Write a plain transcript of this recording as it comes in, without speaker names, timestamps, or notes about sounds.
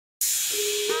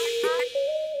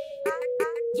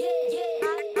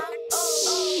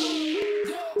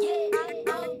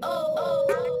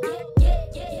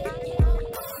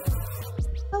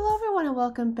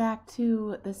welcome back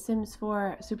to the Sims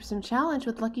 4 Super Sim Challenge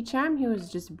with Lucky Charm, who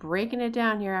is just breaking it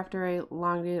down here after a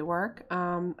long day at work.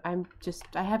 I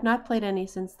have not played any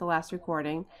since the last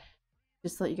recording,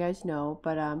 just to let you guys know,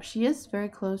 but she is very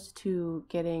close to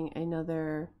getting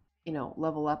another,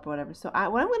 level up or whatever. So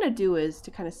what I'm going to do is to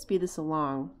kind of speed this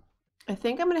along. I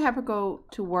think I'm going to have her go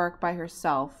to work by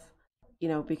herself,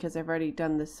 because I've already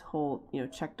done this whole,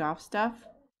 checked off stuff.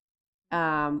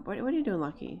 What are you doing,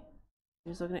 Lucky?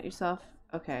 You're just looking at yourself?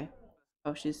 Okay.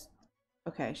 Oh, she's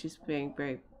being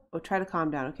very, oh, try to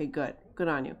calm down. Okay, good. Good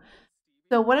on you.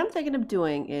 So what I'm thinking of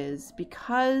doing is,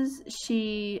 because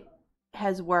she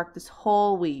has worked this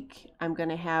whole week, I'm going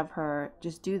to have her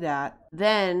just do that.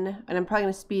 Then, and I'm probably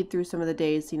going to speed through some of the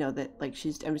days, that like I'm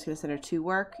just going to send her to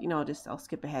work, I'll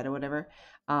skip ahead or whatever.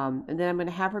 And then I'm going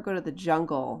to have her go to the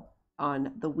jungle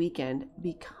on the weekend,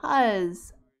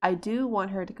 because I do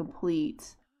want her to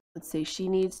complete, let's see, she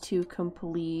needs to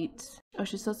complete, oh,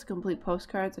 she's supposed to complete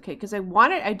postcards. Okay, because I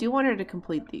do want her to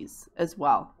complete these as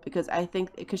well, because I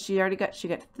think, because she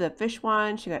got the fish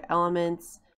one, she got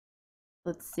elements.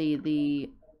 Let's see,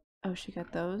 oh, she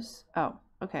got those. Oh,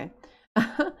 okay.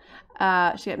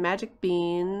 She got magic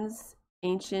beans,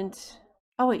 ancient.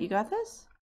 Oh, wait, you got this?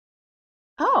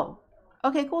 Oh,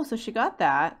 okay, cool. So she got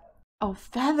that. Oh,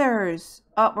 feathers.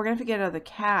 Oh, we're gonna have to get another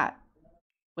cat.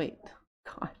 Wait,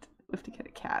 God, we have to get a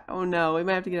cat. Oh no, we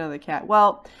might have to get another cat.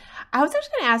 Well, I was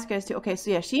actually gonna ask you guys to, okay, so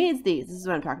yeah, she needs these. This is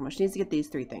what I'm talking about. She needs to get these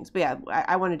 3 things. But yeah,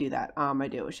 I want to do that. I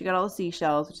do. She got all the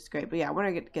seashells, which is great. But yeah, I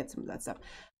want to get some of that stuff.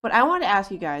 But I want to ask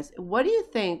you guys, what do you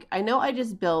think? I know I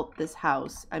just built this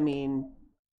house. I mean,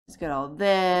 she's got all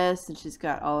this, and she's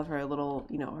got all of her little,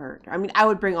 I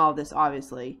would bring all of this,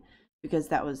 obviously, because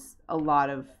that was a lot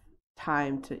of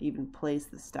time to even place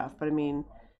this stuff. But I mean,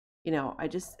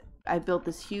 I built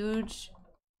this huge,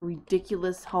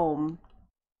 ridiculous home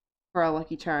for a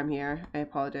Lucky Charm here. I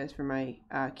apologize for my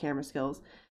camera skills.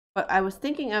 But I was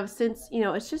thinking of, since,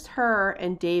 it's just her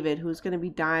and David, who's going to be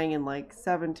dying in like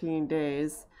 17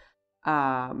 days,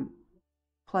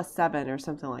 plus 7 or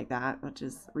something like that, which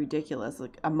is ridiculous,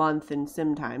 like a month in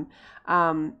sim time.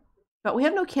 But we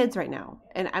have no kids right now,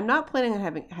 and I'm not planning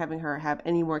on having her have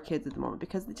any more kids at the moment,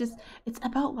 because it's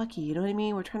about Lucky, you know what I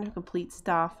mean? We're trying to complete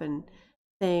stuff and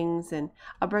things, and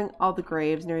I'll bring all the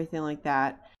graves and everything like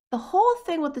that. The whole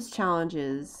thing with this challenge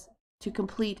is to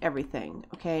complete everything,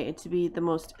 okay, and to be the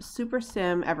most super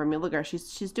sim ever. I mean, look at her,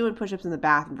 she's doing push-ups in the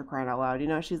bathroom, for crying out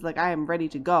loud, she's like, I am ready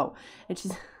to go, and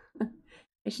she's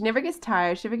and she never gets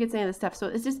tired, she never gets any of this stuff, so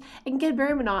it can get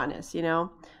very monotonous,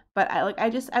 but I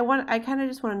kind of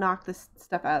just want to knock this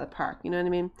stuff out of the park, you know what I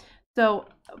mean? So,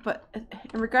 but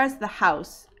in regards to the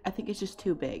house, I think it's just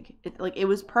too big. It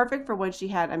was perfect for when she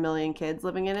had a million kids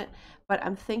living in it, but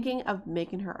I'm thinking of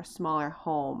making her a smaller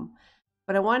home.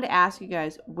 But I wanted to ask you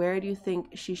guys, where do you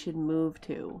think she should move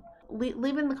to?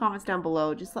 Leave in the comments down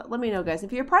below. Just let me know, guys.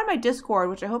 If you're part of my Discord,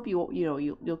 which I hope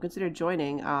you'll consider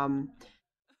joining,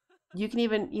 you can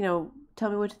even, tell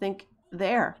me what you think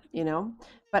there,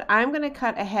 But I'm going to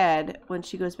cut ahead when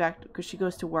she goes back, because she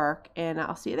goes to work, and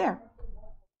I'll see you there.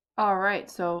 All right,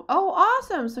 so, oh,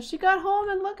 awesome. So she got home,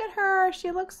 and look at her.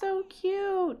 She looks so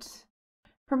cute.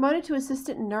 Promoted to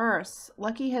assistant nurse.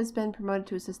 Lucky has been promoted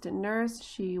to assistant nurse.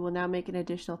 She will now make an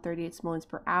additional 38 simoleons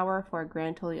per hour for a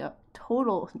grand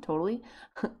total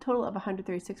of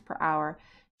 136 per hour.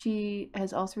 She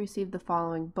has also received the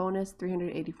following bonus: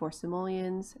 384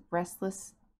 simoleons,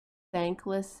 restless,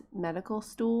 thankless medical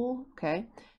stool, okay,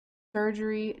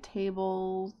 surgery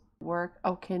tables, work,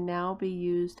 oh, can now be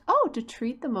used, oh, to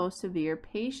treat the most severe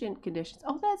patient conditions.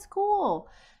 Oh, that's cool.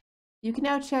 You can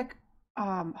now check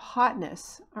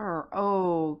hotness, or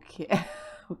okay.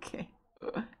 Okay,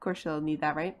 of course she'll need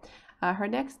that, right? Her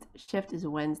next shift is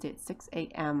Wednesday at 6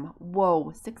 a.m.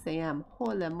 Whoa, 6 a.m.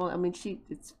 Holy moly. I mean,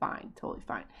 it's fine, totally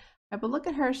fine. But look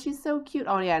at her, she's so cute.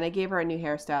 Oh yeah, and I gave her a new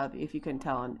hairstyle, if you couldn't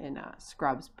tell, in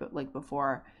Scrubs, but like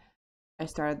before I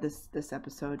started this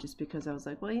episode, just because I was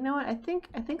like, well, you know what, I think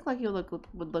Lucky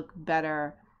would look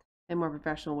better and more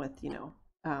professional with,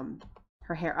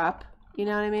 her hair up, you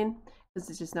know what I mean? Because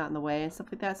it's just not in the way and stuff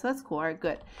like that. So that's cool. All right,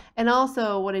 good. And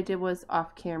also what I did was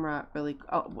off camera, really,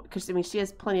 because I mean, she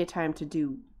has plenty of time to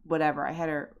do whatever. I had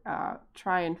her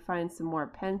try and find some more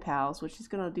pen pals, which she's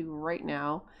gonna do right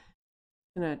now.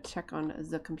 I'm gonna check on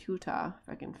the computer if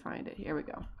I can find it. Here we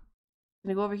go. I'm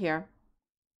gonna go over here,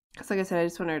 because like I said, I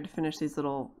just wanted her to finish these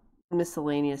little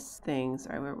miscellaneous things.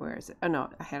 All right, where is it? Oh no,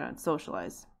 I had it on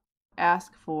socialize.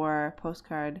 Ask for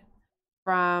postcard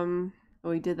from,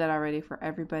 we did that already for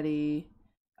everybody.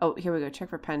 Oh, here we go. Check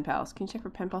for pen pals. Can you check for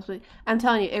pen pals, please? I'm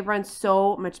telling you, it runs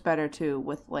so much better too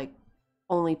with like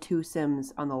only 2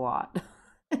 Sims on the lot.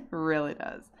 It really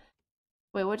does.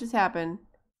 Wait, what just happened?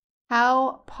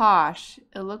 How posh.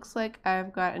 It looks like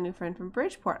I've got a new friend from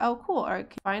Bridgeport. Oh, cool. All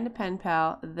right, find a pen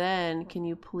pal. Then can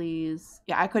you please...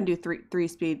 Yeah, I couldn't do three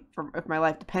speed if my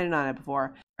life depended on it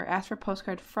before. Or ask for a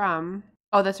postcard from...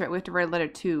 Oh, that's right. We have to write a letter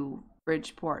to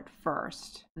Bridgeport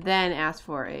first. Then ask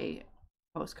for a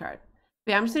postcard.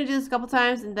 But yeah, I'm just going to do this a couple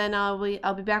times, and then I'll be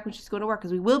back when she's going to work,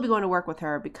 because we will be going to work with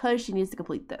her because she needs to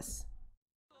complete this.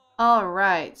 All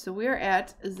right. So we're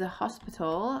at the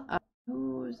hospital.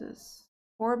 Who is this?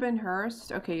 Corbin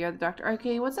Hurst. Okay, you're the doctor.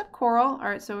 Okay, what's up, Coral? All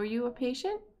right, so are you a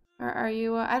patient? Or are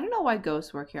you, I don't know why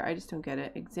ghosts work here. I just don't get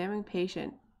it. Examining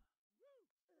patient.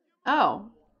 Oh,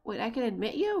 wait, I can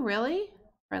admit you? Really?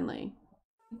 Friendly.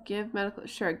 Give medical,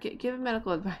 sure, give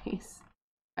medical advice.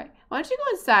 All right, why don't you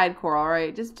go inside, Coral, all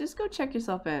right? Just go check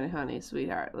yourself in, honey,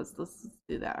 sweetheart. Let's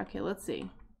do that. Okay, let's see.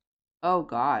 Oh,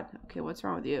 God. Okay, what's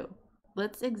wrong with you?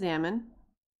 Let's examine.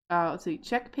 Let's see,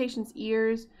 check patient's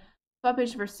ears. Swab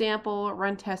patient for sample,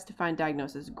 run test to find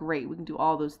diagnosis. Great, we can do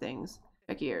all those things.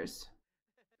 Check ears.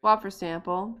 Swab for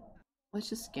sample. Let's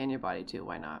just scan your body too,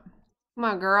 why not? Come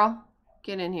on, girl.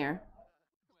 Get in here.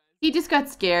 He just got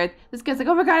scared. This guy's like,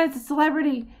 oh my god, it's a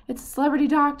celebrity. It's a celebrity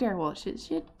doctor. Well, she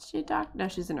a doctor? No,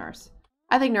 she's a nurse.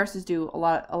 I think nurses do a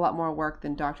lot more work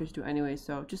than doctors do anyway,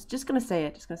 so just gonna say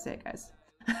it. Just gonna say it, guys.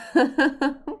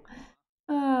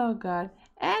 Oh god.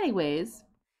 Anyways,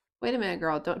 wait a minute,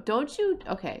 girl. Don't you...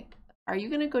 Okay. Are you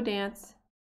gonna go dance?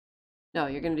 No,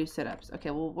 you're gonna do sit-ups. Okay,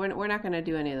 well, we're not gonna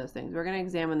do any of those things. We're gonna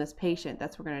examine this patient.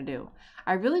 That's what we're gonna do.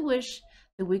 I really wish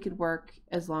that we could work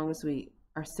as long as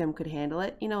our sim could handle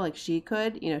it. You know, like she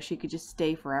could. You know, she could just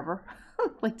stay forever.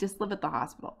 Like, just live at the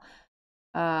hospital.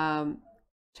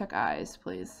 Check eyes,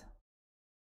 please.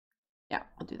 Yeah,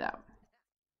 I'll do that.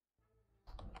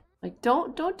 Like,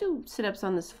 don't do sit-ups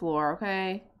on this floor,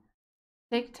 okay?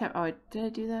 Take temp. Oh, did I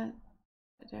do that?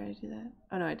 Did I do that?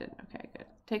 Oh, no, I didn't. Okay, good.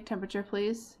 Take temperature,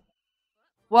 please.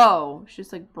 Whoa! She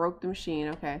just, like, broke the machine.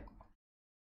 Okay.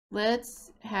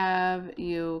 Let's have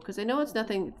you... Because I know it's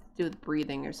nothing to do with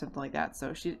breathing or something like that.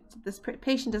 So this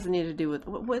patient doesn't need to do with...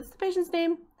 What's the patient's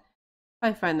name?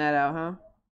 I find that out,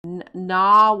 huh?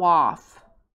 Nawaf.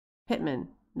 Pittman.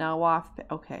 Nawaf.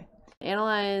 Okay.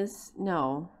 Analyze...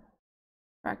 No.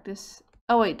 Practice...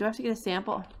 Oh, wait. Do I have to get a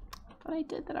sample? I thought I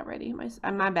did that already.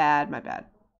 My bad. My bad.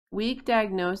 Weak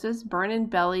diagnosis, burn in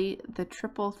belly, the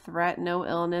triple threat, no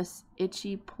illness,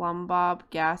 itchy plumb bob,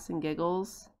 gas and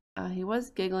giggles. He was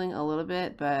giggling a little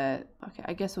bit, but okay,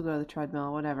 I guess we'll go to the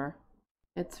treadmill, whatever.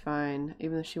 It's fine,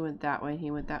 even though she went that way,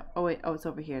 he went that... Oh wait, oh, it's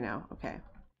over here now, okay.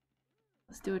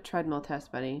 Let's do a treadmill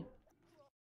test, buddy.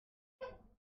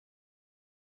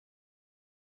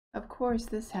 Of course,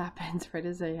 this happens right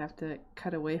as I have to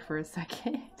cut away for a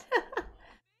second.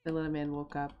 The little man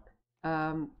woke up.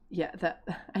 Yeah, that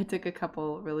I took a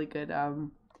couple really good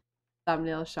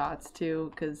thumbnail shots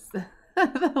too, because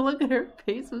the look at her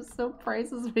face was so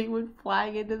priceless when he went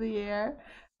flying into the air.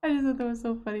 I just thought that was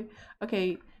so funny.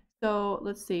 Okay, so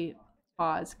let's see.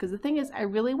 Pause, because the thing is, I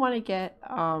really want to get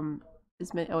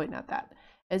as many... Oh wait, not that.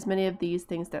 As many of these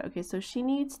things that... Okay, so she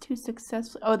needs to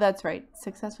successfully... Oh, that's right.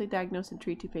 Successfully diagnose and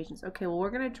treat 2 patients. Okay, well, we're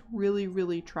gonna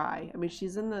really try. I mean,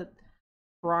 she's in the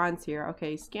bronze here.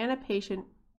 Okay, scan a patient.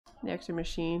 The X-ray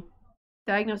machine.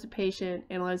 Diagnose a patient.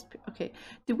 Analyze... Okay.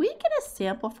 Did we get a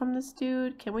sample from this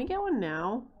dude? Can we get one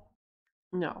now?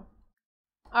 No.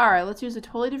 Alright, let's use a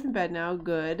totally different bed now.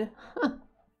 Good.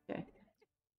 Okay.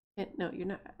 No, you're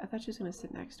not... I thought she was going to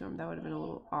sit next to him. That would have been a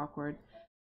little awkward.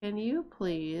 Can you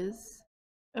please...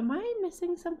 Am I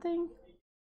missing something?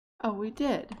 Oh, we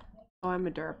did. Oh, I'm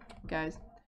a derp, guys.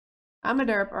 I'm a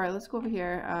derp. Alright, let's go over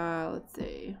here. Let's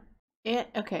see.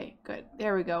 Okay, good.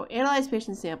 There we go. Analyze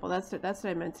patient sample. That's what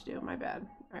I meant to do. My bad.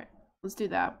 All right, let's do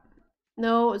that.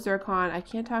 No, Zircon, I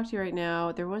can't talk to you right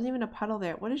now. There wasn't even a puddle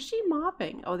there. What is she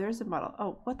mopping? Oh, there's a puddle.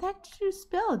 Oh, what the heck did you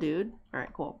spill, dude? All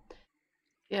right, cool.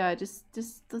 Yeah, just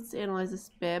let's analyze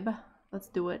this bib. Let's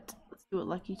do it. Let's do it,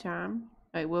 lucky charm.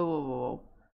 All right, whoa.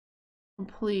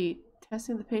 Complete.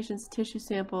 Testing the patient's tissue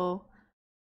sample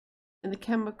and the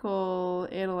chemical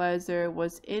analyzer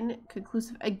was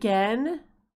inconclusive again.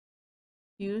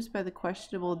 Used by the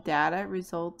questionable data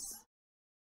results.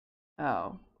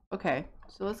 Oh, okay.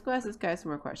 So let's go ask this guy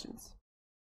some more questions.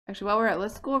 Actually, while we're at,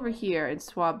 let's go over here and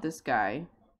swab this guy.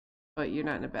 But you're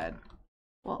not in a bed.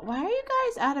 Well, why are you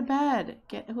guys out of bed?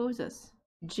 Who is this?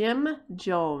 Jim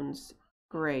Jones.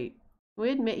 Great. Can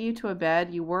we admit you to a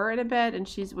bed? You were in a bed, and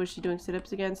was she doing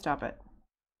sit-ups again? Stop it.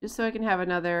 Just so I can have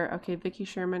another. Okay, Vicky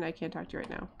Sherman. I can't talk to you right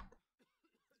now.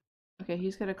 Okay,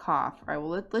 he's gonna cough. All right,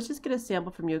 well, let's just get a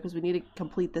sample from you because we need to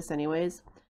complete this anyways.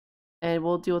 And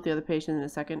we'll deal with the other patient in a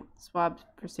second. Swab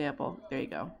for sample. There you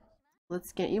go. Let's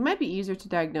scan. You might be easier to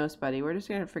diagnose, buddy. We're just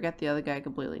going to forget the other guy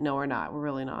completely. No, we're not. We're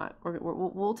really not.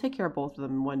 We'll take care of both of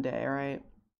them in one day, all right?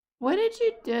 What did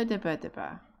you do?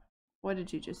 What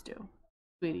did you just do?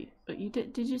 Sweetie,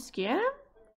 did you scan him?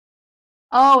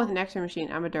 Oh, with an x-ray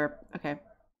machine. I'm a derp. Okay.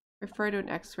 Refer to an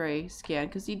x-ray scan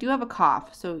because you do have a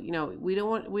cough. So, you know, we don't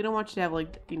want you to have,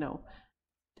 like, you know,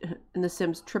 in The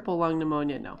Sims, triple lung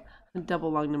pneumonia. No,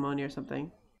 double lung pneumonia or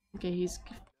something. Okay,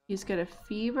 he's got a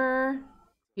fever.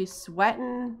 He's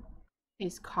sweating.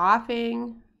 He's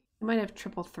coughing. He might have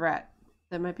triple threat.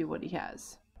 That might be what he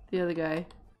has. The other guy,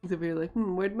 he's over here like,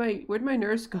 where'd my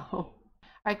nurse go? All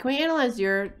right, can we analyze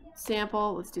your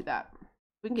sample? Let's do that.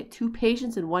 We can get 2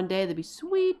 patients in one day. That'd be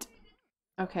sweet.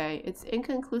 Okay, it's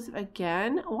inconclusive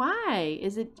again. Why?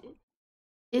 Is it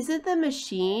the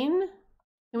machine?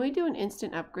 Can we do an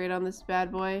instant upgrade on this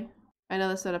bad boy? I know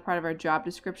that's not a part of our job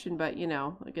description, but you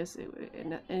know, I guess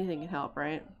anything can help,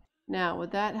 right? Now,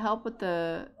 would that help with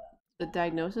the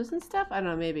diagnosis and stuff? I don't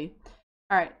know, maybe.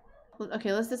 All right.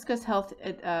 Okay, let's discuss health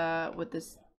with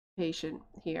this patient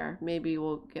here. Maybe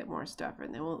we'll get more stuff,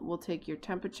 and then we'll take your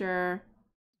temperature.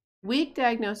 Weak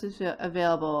diagnosis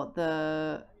available.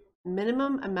 The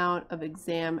minimum amount of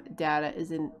exam data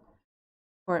is in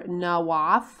for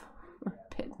Nawaf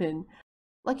Pittman.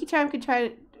 Lucky Charm could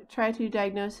try to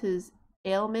diagnose his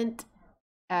ailment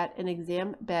at an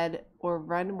exam bed or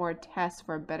run more tests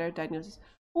for a better diagnosis.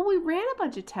 Well, we ran a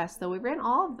bunch of tests though. We ran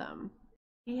all of them.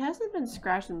 He hasn't been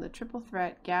scratching the triple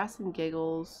threat, gas and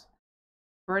giggles,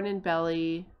 burning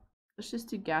belly. Let's just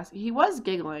do gas. He was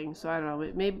giggling, so I don't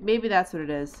know. Maybe that's what it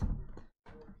is.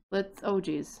 Oh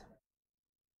geez.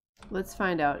 Let's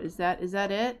find out. Is that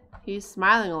it? He's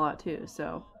smiling a lot too,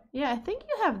 so yeah, I think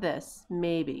you have this.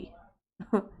 Maybe.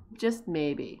 Just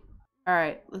maybe. All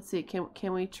right, let's see.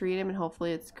 Can we treat him and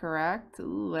hopefully it's correct?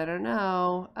 Ooh, I don't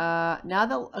know. Now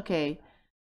that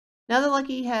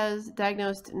Lucky has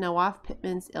diagnosed Nawaf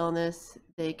Pittman's illness,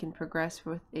 they can progress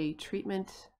with a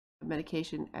treatment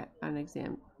medication at an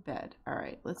exam bed. All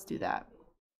right, let's do that.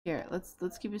 Here, let's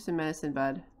give you some medicine,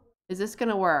 bud. Is this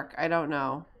gonna work? I don't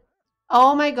know.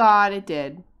 Oh my God, it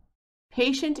did.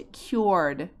 Patient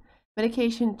cured.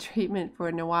 Medication treatment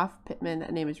for Nawaf Pittman.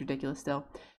 That name is ridiculous still.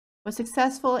 Was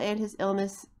successful and his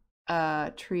illness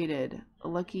treated.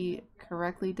 Lucky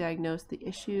correctly diagnosed the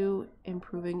issue,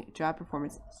 improving job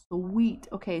performance. Sweet.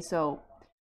 Okay, so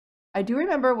I do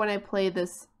remember when I played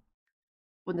this,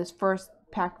 when this first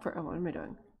pack for what am I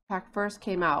doing? Pack first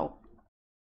came out,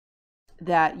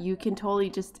 that you can totally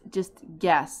just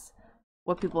guess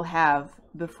what people have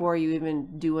before you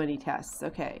even do any tests.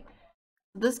 Okay.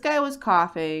 This guy was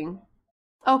coughing.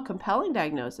 Oh, compelling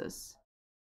diagnosis.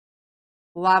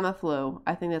 Llama flu.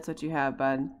 I think that's what you have,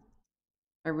 bud.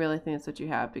 I really think that's what you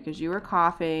have because you were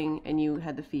coughing and you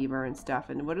had the fever and stuff.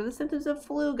 And what are the symptoms of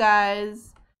flu,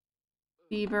 guys?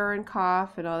 Fever and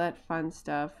cough and all that fun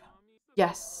stuff.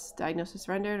 Yes, diagnosis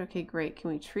rendered. Okay, great.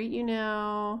 Can we treat you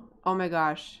now? Oh my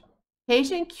gosh.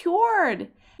 Patient cured.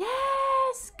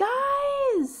 Yes,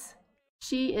 guys.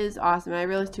 She is awesome. I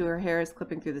realized too her hair is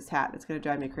clipping through this hat. It's going to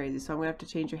drive me crazy. So I'm going to have to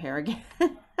change her hair again.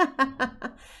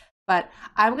 But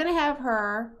I'm going to have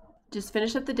her just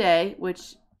finish up the day,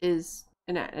 which is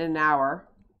in an hour.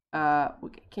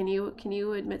 Can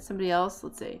you admit somebody else?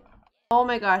 Let's see. Oh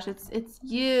my gosh, it's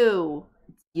you.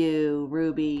 It's you,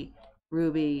 Ruby.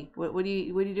 Ruby. What are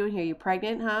you doing here? You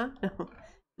pregnant, huh? No.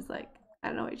 It's like, I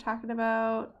don't know what you're talking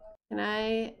about. Can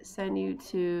I send you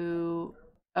to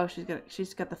Oh,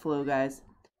 she's got the flu, guys.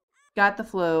 Got the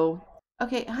flu.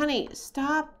 Okay, honey,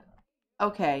 stop.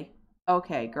 Okay.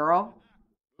 Okay, girl.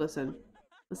 Listen,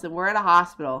 we're at a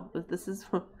hospital. This is,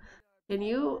 can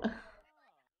you,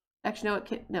 actually, no,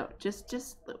 no,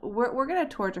 just, we're going to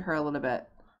torture her a little bit.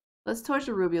 Let's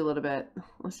torture Ruby a little bit.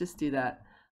 Let's just do that.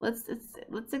 Let's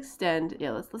extend.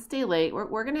 Yeah, let's stay late.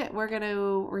 We're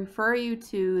gonna refer you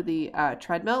to the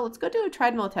treadmill. Let's go do a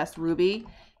treadmill test, Ruby.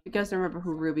 If you guys don't remember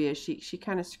who Ruby is, she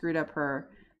kind of screwed up her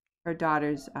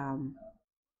daughter's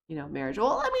you know, marriage.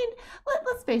 Well, I mean,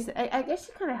 let's face it. I guess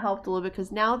she kind of helped a little bit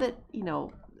because now that, you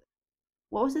know,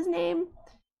 what was his name?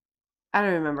 I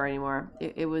don't remember anymore.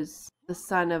 It was the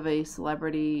son of a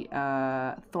celebrity,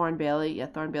 Thorne Bailey. Yeah,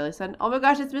 Thorne Bailey's son. Oh my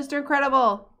gosh, it's Mr.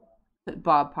 Incredible.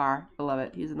 Bob Parr. I love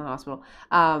it. He's in the hospital.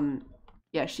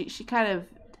 Yeah, she kind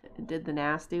of did the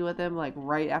nasty with him, like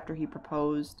right after he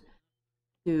proposed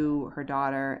to her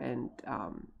daughter, and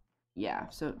yeah,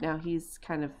 so now he's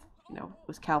kind of, you know,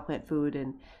 was cowplant food,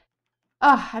 and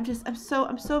I'm so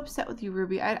upset with you,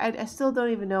 Ruby. I still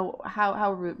don't even know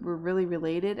how we're really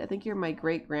related. I think you're my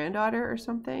great granddaughter or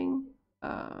something.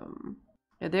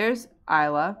 Yeah, there's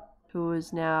Isla. who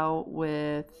is now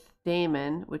with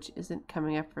Damon, which isn't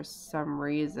coming up for some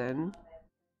reason,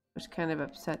 which kind of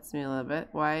upsets me a little bit.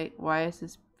 Why is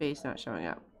his face not showing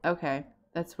up? Okay,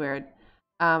 that's weird.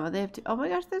 They have to. Oh my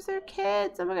gosh, there's their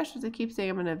kids. Oh my gosh, they keep saying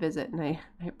I'm gonna visit, and I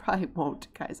probably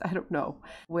won't, guys. I don't know.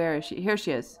 Where is she? Here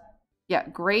she is. Yeah,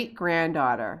 great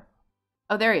granddaughter.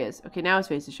 Oh, there he is. Okay, now his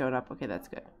face is showing up. Okay, that's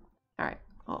good. All right.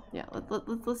 Well, yeah.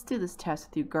 Let's do this test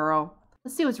with you, girl.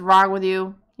 Let's see what's wrong with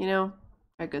you. You know. All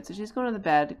right, good. So she's going to the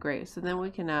bed. Great. So then we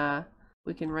can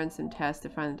run some tests to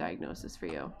find the diagnosis for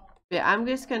you. Yeah, I'm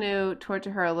just going to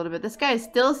torture her a little bit. This guy is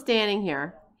still standing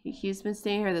here. He's been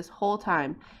staying here this whole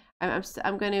time.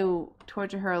 I'm going to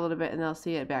torture her a little bit, and then I'll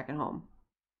see it back at home.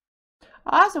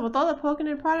 Awesome. With all the poking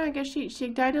and prodding, I guess she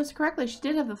diagnosed correctly. She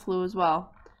did have the flu as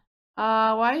well.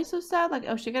 Why are you so sad? Like,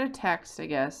 oh, she got a text, I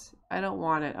guess. I don't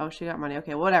want it. Oh, she got money.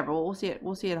 Okay, whatever. We'll see it.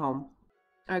 We'll see it at home.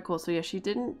 All right, cool. So yeah, she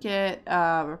didn't get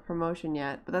a promotion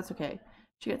yet, but that's okay.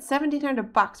 She got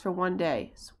 $1,700 for one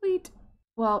day. Sweet.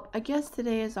 Well, I guess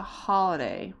today is a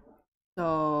holiday,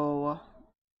 so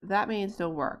that means no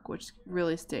work, which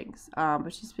really stinks.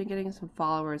 But she's been getting some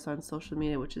followers on social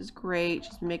media, which is great.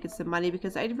 She's been making some money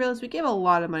because I realized we gave a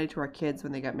lot of money to our kids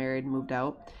when they got married and moved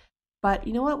out. But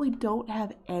you know what we don't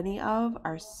have any of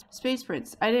are space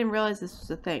prints. I didn't realize this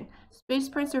was a thing. Space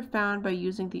prints are found by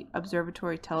using the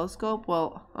observatory telescope.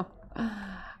 Well,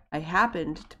 I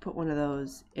happened to put one of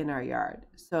those in our yard.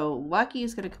 So Lucky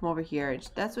is going to come over here. And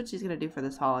that's what she's going to do for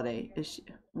this holiday.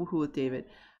 Woohoo with David.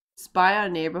 Spy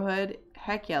on neighborhood.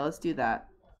 Heck yeah, let's do that.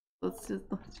 Let's just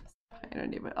spy on our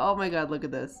neighborhood. Oh my god, look at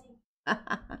this.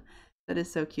 That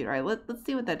is so cute. All right, let's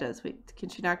see what that does. Wait, can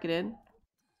she not get in?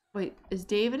 Wait, is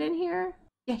David in here?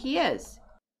 Yeah, he is.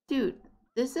 Dude,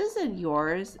 this isn't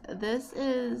yours. This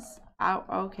is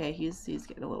okay, he's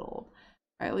getting a little old.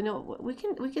 All right, we know we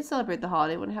can celebrate the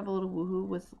holiday. Want to have a little woohoo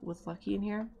with Lucky in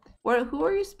here? Who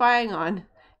are you spying on?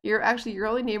 Your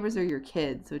only neighbors are your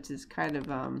kids, which is kind of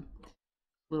a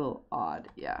little odd.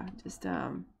 Yeah, just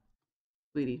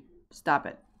sweetie, stop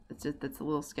it. That's a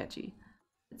little sketchy.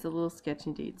 It's a little sketchy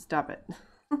indeed. Stop it.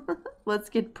 Let's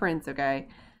get Prince, okay?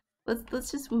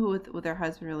 Let's just woohoo with our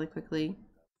husband really quickly.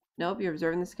 Nope, you're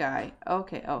observing the sky.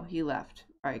 Okay, oh, he left.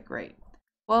 All right, great.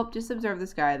 Well, just observe the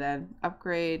sky then.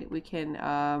 Upgrade. We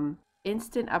can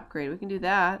instant upgrade. We can do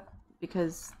that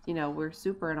because, you know, we're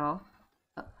super and all.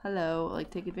 Hello,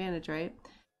 like take advantage, right?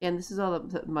 And this is all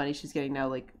the money she's getting now.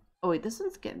 Like, oh wait, this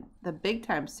one's getting the big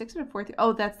time. 640.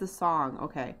 Oh, that's the song.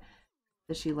 Okay,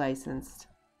 that she licensed,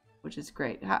 which is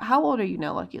great. How old are you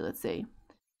now, Lucky? Let's see.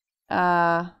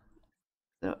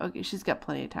 Okay, she's got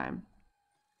plenty of time.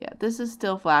 Yeah, this is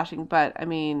still flashing, but I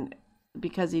mean,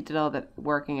 because he did all that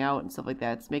working out and stuff like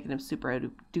that, it's making him super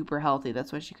duper healthy.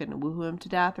 That's why she couldn't woohoo him to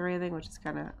death or anything, which is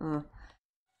kind of.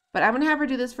 But I'm gonna have her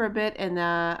do this for a bit, and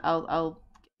I'll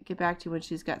get back to you when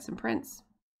she's got some prints.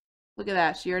 Look at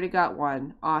that, she already got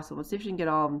one. Awesome. Let's see if she can get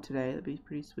all of them today. That'd be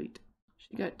pretty sweet.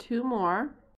 She got 2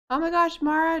 more. Oh my gosh,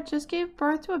 Mara just gave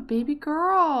birth to a baby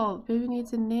girl. Baby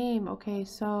needs a name. Okay,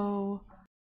 so.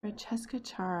 Francesca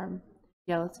Charm.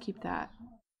 Yeah, let's keep that.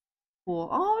 Cool.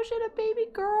 Oh, she had a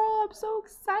baby girl. I'm so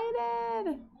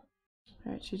excited.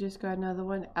 All right, she just got another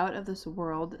one. Out of This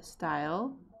World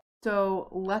style. So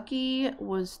Lucky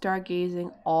was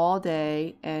stargazing all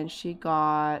day, and she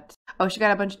got. Oh, she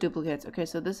got a bunch of duplicates. Okay,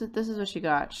 so this is what she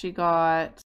got. She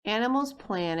got Animals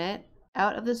Planet,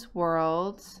 Out of This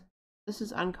World. This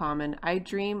is uncommon. I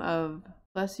Dream of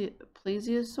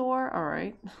Plesiosaur. All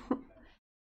right.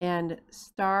 And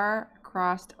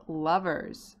Star-Crossed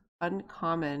Lovers,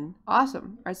 uncommon.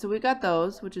 Awesome. All right, so we got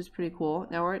those, which is pretty cool.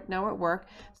 Now we're at work.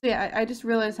 So yeah, I just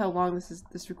realized how long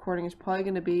this recording is probably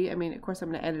going to be. I mean, of course I'm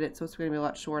going to edit it, so it's going to be a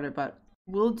lot shorter. But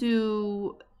we'll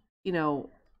do, you know,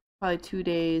 probably 2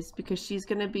 days because she's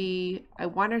going to be. I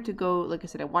want her to go. Like I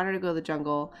said, I want her to go to the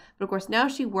jungle. But of course, now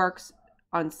she works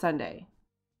on Sunday,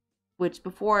 which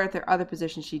before at their other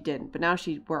position she didn't. But now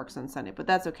she works on Sunday. But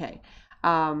that's okay.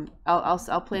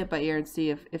 I'll play it by ear and see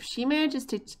if she manages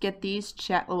to get these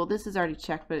checked. Well, this is already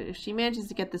checked, but if she manages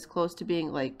to get this close to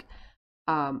being like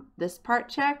this part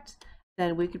checked,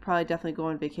 then we could probably definitely go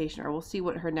on vacation, or we'll see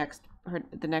what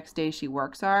the next day she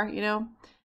works are, you know,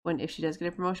 if she does get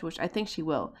a promotion, which I think she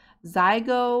will.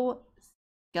 Zygo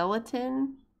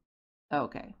Skeleton.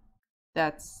 Okay,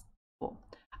 that's cool.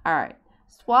 All right,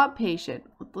 Swap Patient.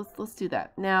 Let's do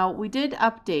that. Now we did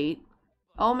update.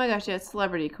 Oh my gosh, yeah, it's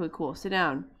celebrity. Cool. Sit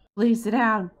down. Please sit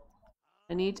down.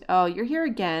 Oh, you're here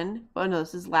again. Oh no,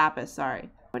 this is Lapis. Sorry.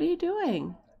 What are you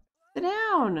doing? Sit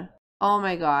down. Oh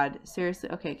my god. Seriously.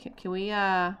 Okay, can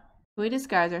we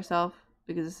disguise ourselves?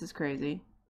 Because this is crazy.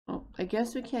 Well, I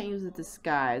guess we can't use the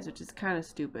disguise, which is kind of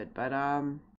stupid, but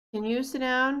Can you sit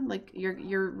down? Like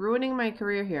you're ruining my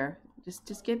career here.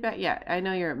 Just get back. Yeah, I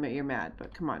know you're mad,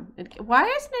 but come on. Why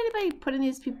isn't anybody putting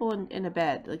these people in a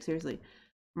bed? Like seriously.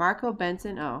 Marco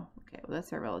Benson. Oh, okay. Well,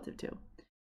 that's our relative too.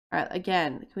 All right.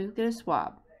 Again, can we get a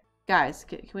swab? Guys,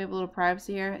 can we have a little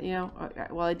privacy here? You know,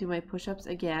 while I do my push-ups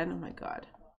again. Oh my God.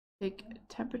 Take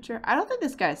temperature. I don't think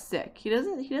this guy's sick. He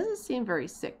doesn't seem very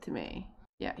sick to me.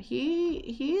 Yeah,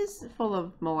 he's full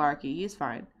of malarkey. He's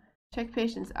fine. Check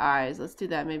patient's eyes. Let's do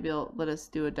that. Maybe it'll let us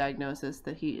do a diagnosis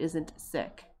that he isn't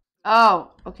sick.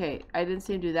 Oh, okay. I didn't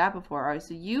see him do that before. All right,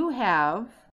 so you have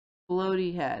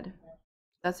bloaty head.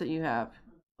 That's what you have.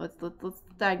 Let's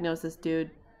diagnose this dude.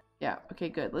 Yeah, okay,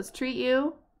 good. Let's treat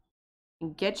you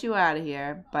and get you out of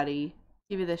here, buddy.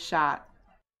 Give you the shot.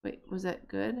 Wait, was that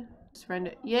good?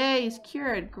 Surrender. Yay, he's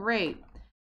cured. Great.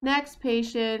 Next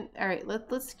patient. All right,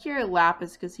 let's cure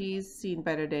Lapis because he's seen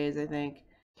better days, I think.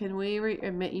 Can we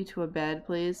admit you to a bed,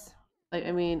 please? Like,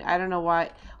 I mean, I don't know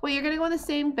why. Wait, you're gonna go in the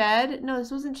same bed? No,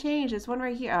 this wasn't changed. This one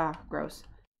right here. Ah, oh, gross.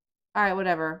 All right,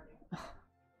 whatever.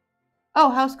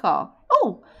 Oh, house call.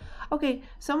 Oh, okay.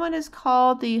 Someone has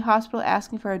called the hospital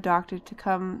asking for a doctor to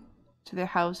come to their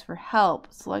house for help.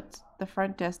 Select the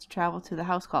front desk to travel to the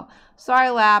house call. Sorry,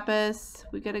 Lapis.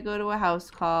 We gotta go to a house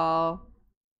call.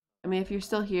 I mean, if you're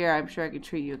still here, I'm sure I could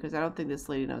treat you because I don't think this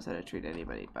lady knows how to treat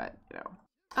anybody, but you know.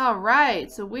 All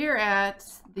right, so we're at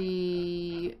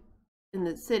in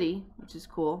the city, which is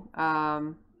cool.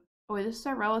 Oh wait, this is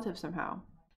our relative somehow.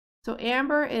 So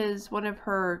Amber is one of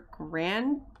her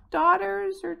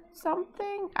granddaughters or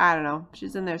something. I don't know.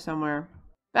 She's in there somewhere.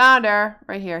 Found her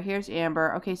right here. Here's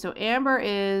Amber. Okay, so Amber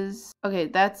is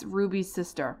that's Ruby's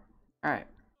sister. All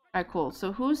right, cool.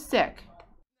 So who's sick?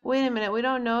 Wait a minute, we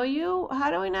don't know you? How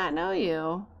do we not know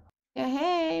you? Yeah,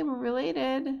 hey, we're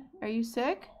related. Are you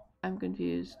sick? I'm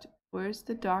confused. Where's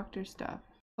the doctor stuff?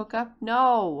 Hook up?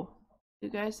 No. You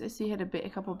guys, I see had a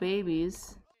couple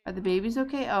babies. Are the babies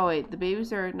okay? Oh wait, the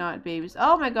babies are not babies.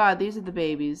 Oh my God, these are the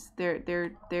babies.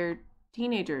 They're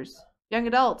teenagers, young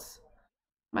adults.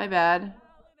 My bad.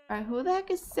 All right, who the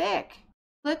heck is sick?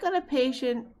 Click on a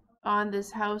patient on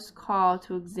this house call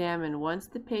to examine. Once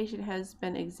the patient has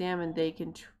been examined, they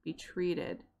can be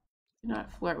treated. Do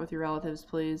not flirt with your relatives,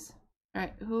 please. All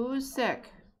right, who's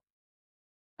sick?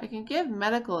 I can give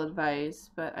medical advice,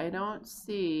 but I don't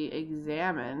see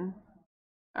examine.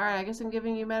 All right, I guess I'm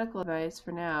giving you medical advice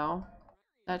for now.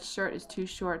 That shirt is too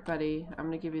short, buddy. I'm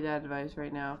gonna give you that advice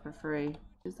right now for free.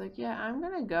 She's like, yeah, I'm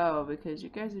gonna go because you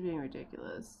guys are being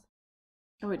ridiculous.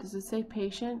 Oh wait, does it say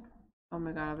patient? Oh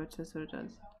my God, I bet that's what it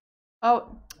does.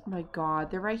 Oh my God,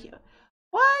 they're right here.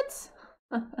 What?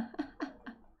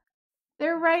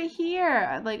 They're right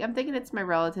here. Like, I'm thinking it's my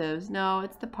relatives. No,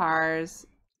 it's the Pars.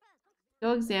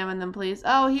 Go examine them, please.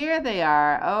 Oh, here they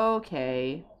are.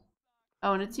 Okay.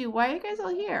 Oh, and it's you. Why are you guys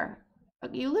all here?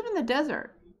 You live in the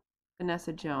desert.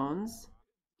 Vanessa Jones.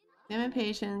 Examine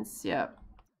patients. Yep.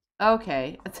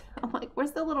 Okay. I'm like,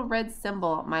 where's the little red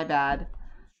symbol? My bad.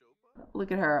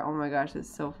 Look at her. Oh my gosh,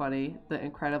 it's so funny. The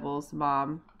Incredibles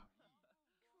mom.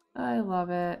 I love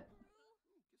it.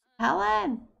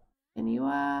 Helen! Can you,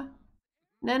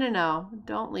 No.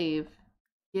 Don't leave.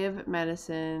 Give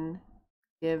medicine.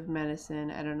 Give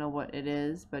medicine. I don't know what it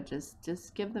is, but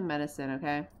just give the medicine,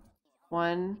 okay?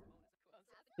 1,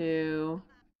 2,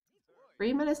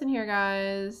 free medicine here,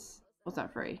 guys. Well, it's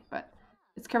not free, but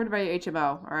it's covered by your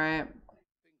HMO, alright?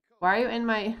 Why are you in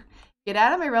my... Get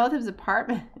out of my relative's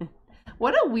apartment.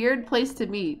 What a weird place to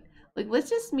meet. Like, let's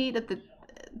just meet at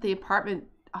the apartment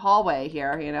hallway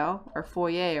here, you know? Or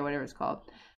foyer or whatever it's called.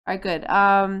 Alright, good.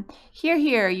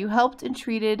 Here. You helped and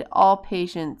treated all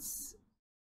patients.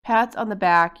 Pats on the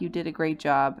back. You did a great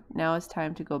job. Now it's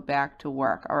time to go back to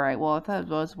work. Alright, well, I thought it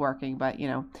was working, but, you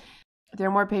know. There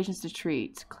are more patients to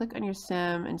treat. Click on your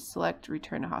sim and select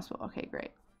return to hospital. Okay,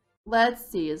 great. Let's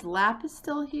see. Is Lapis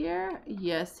still here?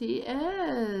 Yes, he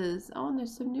is. Oh, and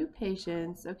there's some new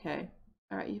patients. Okay.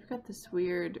 All right, you've got this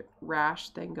weird rash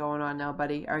thing going on now,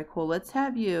 buddy. All right, cool. Let's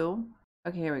have you.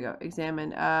 Okay, here we go.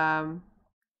 Examine.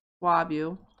 Swab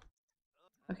you.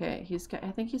 Okay,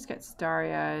 I think he's got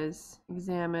starry eyes.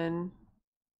 Examine.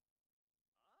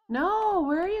 No,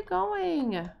 where are you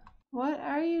going? What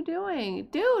are you doing?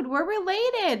 Dude, we're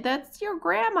related. That's your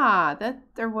grandma.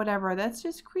 Or whatever. That's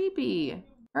just creepy.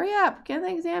 Hurry up, get in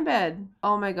the exam bed.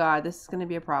 Oh my God, this is gonna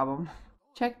be a problem.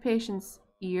 Check patient's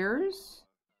ears.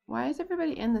 Why is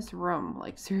everybody in this room?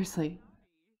 Like, seriously.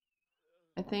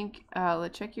 I think,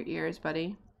 let's check your ears,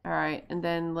 buddy. All right, and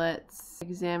then let's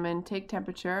examine, take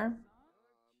temperature.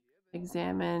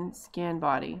 Examine, scan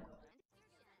body.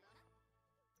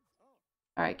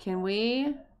 All right, can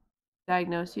we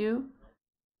diagnose you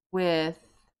with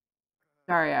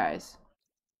Starry eyes.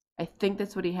 I think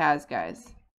that's what he has,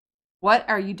 guys. What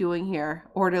are you doing here?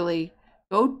 Orderly,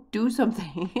 go do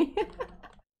something.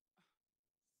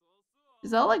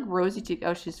 She's all like rosy cheek.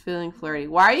 Oh, she's feeling flirty.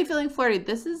 Why are you feeling flirty?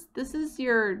 This is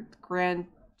your great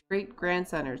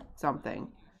grandson or something.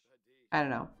 I don't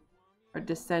know. Or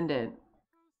descendant.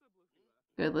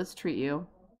 Good, let's treat you.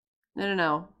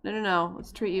 No.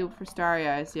 Let's treat you for starry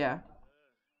eyes, yeah.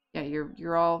 Yeah,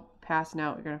 you're all passing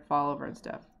out. You're gonna fall over and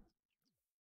stuff.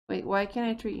 Wait, why can't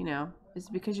I treat you now? Is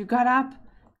it because you got up?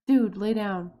 Dude, lay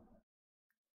down.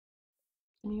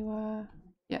 Can you,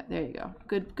 yeah, there you go.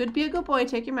 Good, be a good boy.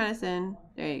 Take your medicine.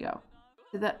 There you go.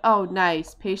 Oh,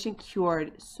 nice. Patient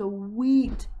cured.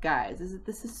 Sweet, guys.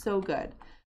 This is so good.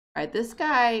 All right, this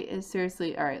guy is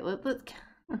seriously, all right, let's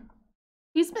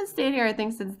he's been staying here, I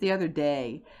think, since the other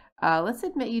day. Let's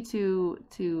admit you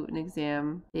to an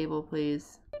exam table,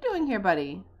 please. What are you doing here,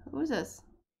 buddy? Who is this?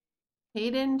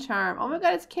 Caden Charm. Oh my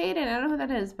god, it's Caden. I don't know who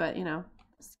that is, but you know.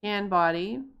 Scan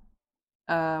body.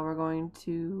 We're going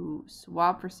to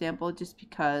swab for sample just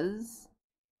because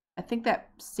I think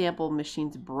that sample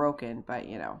machine's broken, but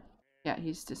you know. Yeah,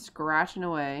 he's just scratching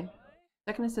away.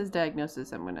 Second it says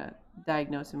diagnosis, I'm gonna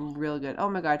diagnose him real good. Oh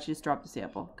my god, she just dropped the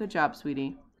sample. Good job,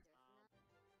 sweetie.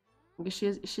 Because she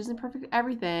isn't perfect at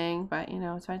everything, but you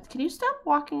know, it's fine. Can you stop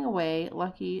walking away,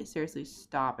 Lucky? Seriously,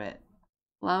 stop it.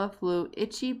 Llama flu,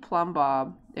 itchy plum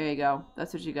bob. There you go.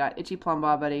 That's what you got. Itchy plum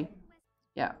bob, buddy.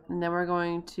 Yeah, and then we're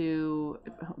going to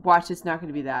watch. It's not going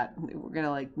to be that. We're going to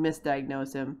like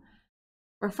misdiagnose him.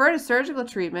 Refer to surgical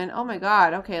treatment. Oh my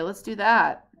god. Okay, let's do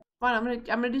that. Fine. I'm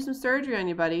gonna do some surgery on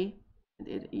you, buddy.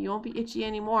 You won't be itchy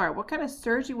anymore. What kind of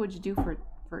surgery would you do for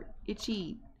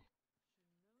itchy?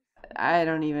 I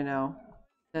don't even know.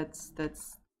 That's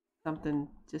something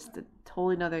just a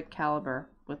totally another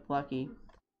caliber with Lucky.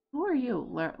 Who are you?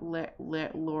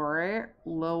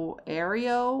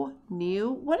 Loario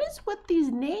New? What is with these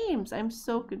names? I'm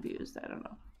so confused. I don't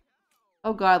know.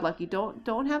 Oh God, Lucky,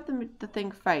 don't have the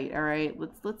thing fight. All right,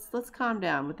 let's calm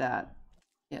down with that.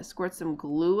 Yeah, squirt some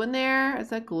glue in there. Is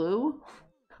that glue?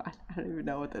 God, I don't even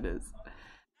know what that is.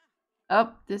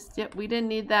 Oh, yep, we didn't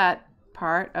need that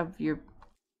part of your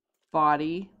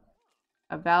body.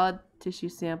 A valid tissue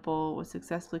sample was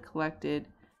successfully collected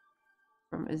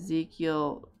from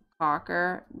Ezekiel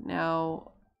Cocker.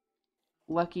 Now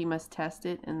Lucky must test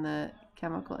it in the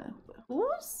chemical.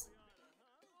 Who's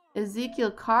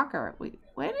Ezekiel Cocker? Wait,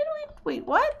 wait,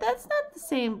 what? That's not the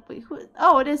same. Wait, who?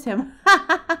 Oh, it is him.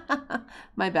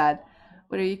 My bad.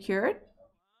 What, are you cured?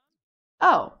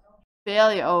 Oh,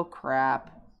 failure. Oh crap.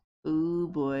 Ooh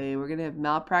boy, we're gonna have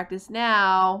malpractice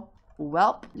now.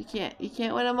 Welp, you can't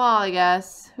win them all, I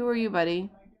guess. Who are you, buddy?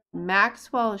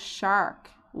 Maxwell Shark.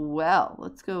 Well,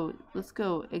 let's go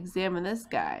examine this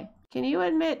guy. Can you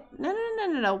admit?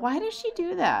 No. Why does she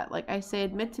do that? Like, I say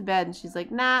admit to bed and she's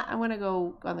like, nah, I'm gonna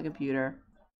go on the computer.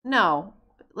 No,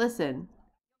 listen.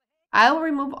 I will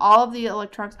remove all of the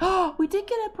electronics. Oh, we did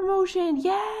get a promotion.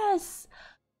 Yes.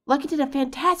 Lucky did a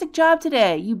fantastic job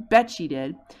today. You bet she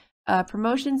did.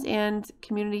 Promotions and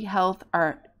community health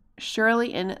are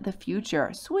surely in the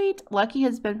future. Sweet. Lucky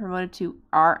has been promoted to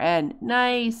RN.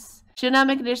 Nice. She'll now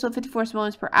make an additional 54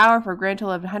 simoleons per hour for a grand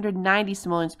total of 190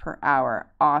 simoleons per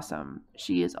hour. Awesome.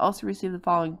 She has also received the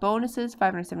following bonuses: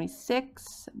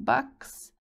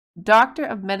 $576. Doctor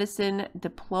of Medicine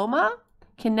diploma.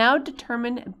 Can now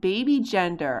determine baby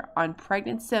gender on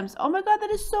pregnant Sims. Oh my god,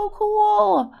 that is so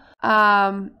cool.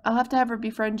 I'll have to have her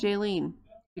befriend Jaylene.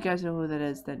 If you guys know who that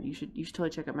is, then you should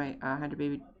totally check out my 100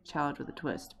 baby challenge with a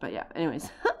twist. But yeah, anyways.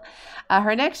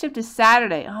 Her next shift is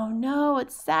Saturday. Oh no,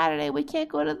 it's Saturday. We can't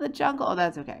go to the jungle. Oh,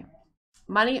 that's okay.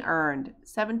 Money earned,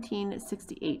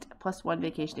 $17.68 plus 1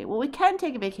 vacation day. Well, we can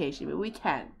take a vacation, but we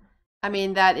can. I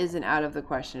mean, that isn't out of the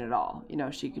question at all. You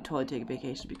know, she could totally take a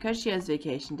vacation because she has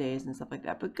vacation days and stuff like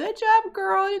that. But good job,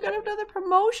 girl. You got another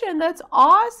promotion. That's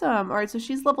awesome. All right, so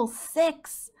she's level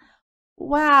 6.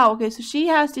 Wow. Okay, so she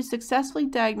has to successfully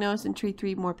diagnose and treat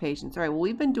 3 more patients. All right, well,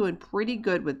 we've been doing pretty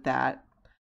good with that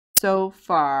so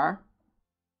far.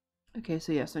 Okay,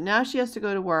 so yeah, so now she has to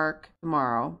go to work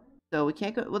tomorrow. So we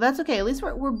can't go. Well, that's okay. At least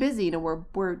we're busy. You know,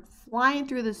 we're flying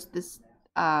through this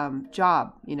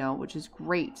job, you know, which is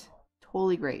great.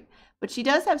 Totally great. But she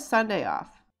does have Sunday off.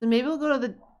 So maybe we'll go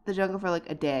to the jungle for like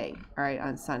a day, all right,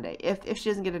 on Sunday. If she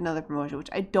doesn't get another promotion, which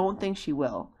I don't think she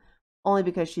will. Only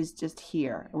because she's just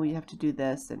here and we have to do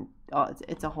this and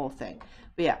it's a whole thing.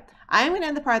 But yeah, I am going to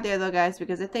end the part there though, guys,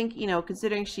 because I think, you know,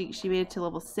 considering she made it to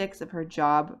level 6 of her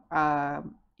job,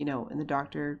 you know, in the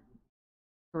doctor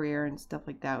career and stuff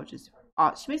like that, which is,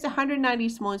 she makes 190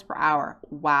 simoleons per hour.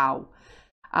 Wow.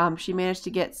 She managed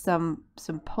to get some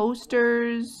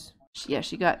posters.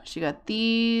 she got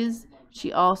these.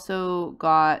 She also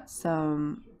got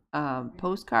some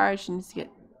postcards. She needs to get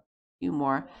a few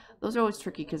more. Those are always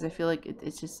tricky because I feel like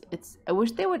it's. I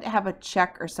wish they would have a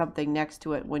check or something next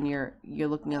to it when you're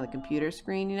looking at the computer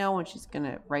screen. You know, when she's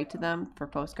gonna write to them for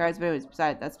postcards. But anyways,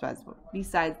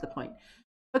 besides the point.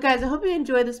 But guys, I hope you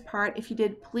enjoyed this part. If you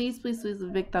did, please leave a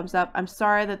big thumbs up. I'm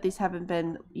sorry that these haven't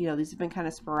been, these have been kind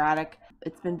of sporadic.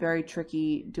 It's been very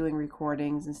tricky doing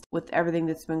recordings and with everything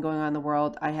that's been going on in the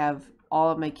world. I have all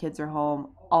of my kids are home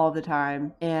all the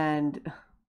time, and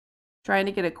trying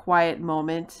to get a quiet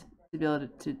moment to be able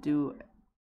to do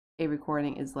a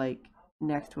recording is like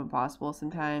next to impossible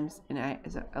sometimes. And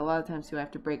a lot of times too, I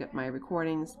have to break up my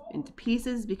recordings into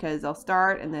pieces because I'll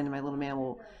start and then my little man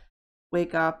will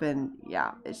wake up, and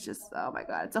yeah, it's just, oh my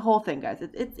god, it's a whole thing, guys.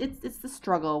 It's the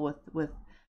struggle with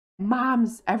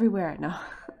moms everywhere. No.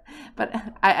 But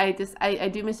I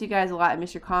do miss you guys a lot. I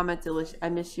miss your comments. I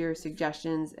miss your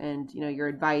suggestions and your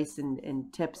advice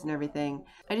and tips and everything.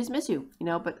 I just miss you.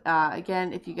 But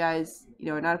again, if you guys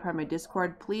are not a part of my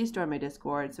Discord, please join my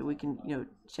Discord so we can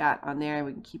chat on there and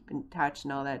we can keep in touch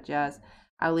and all that jazz.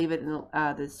 I'll leave it in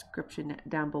the description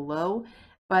down below.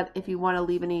 But if you want to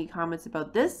leave any comments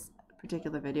about this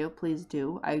particular video, please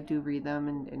do. I do read them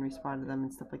and respond to them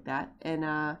and stuff like that. And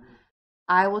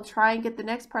I will try and get the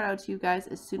next part out to you guys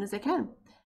as soon as I can.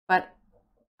 But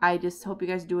I just hope you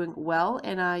guys are doing well,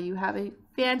 and you have a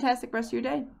fantastic rest of your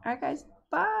day. All right, guys.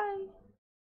 Bye.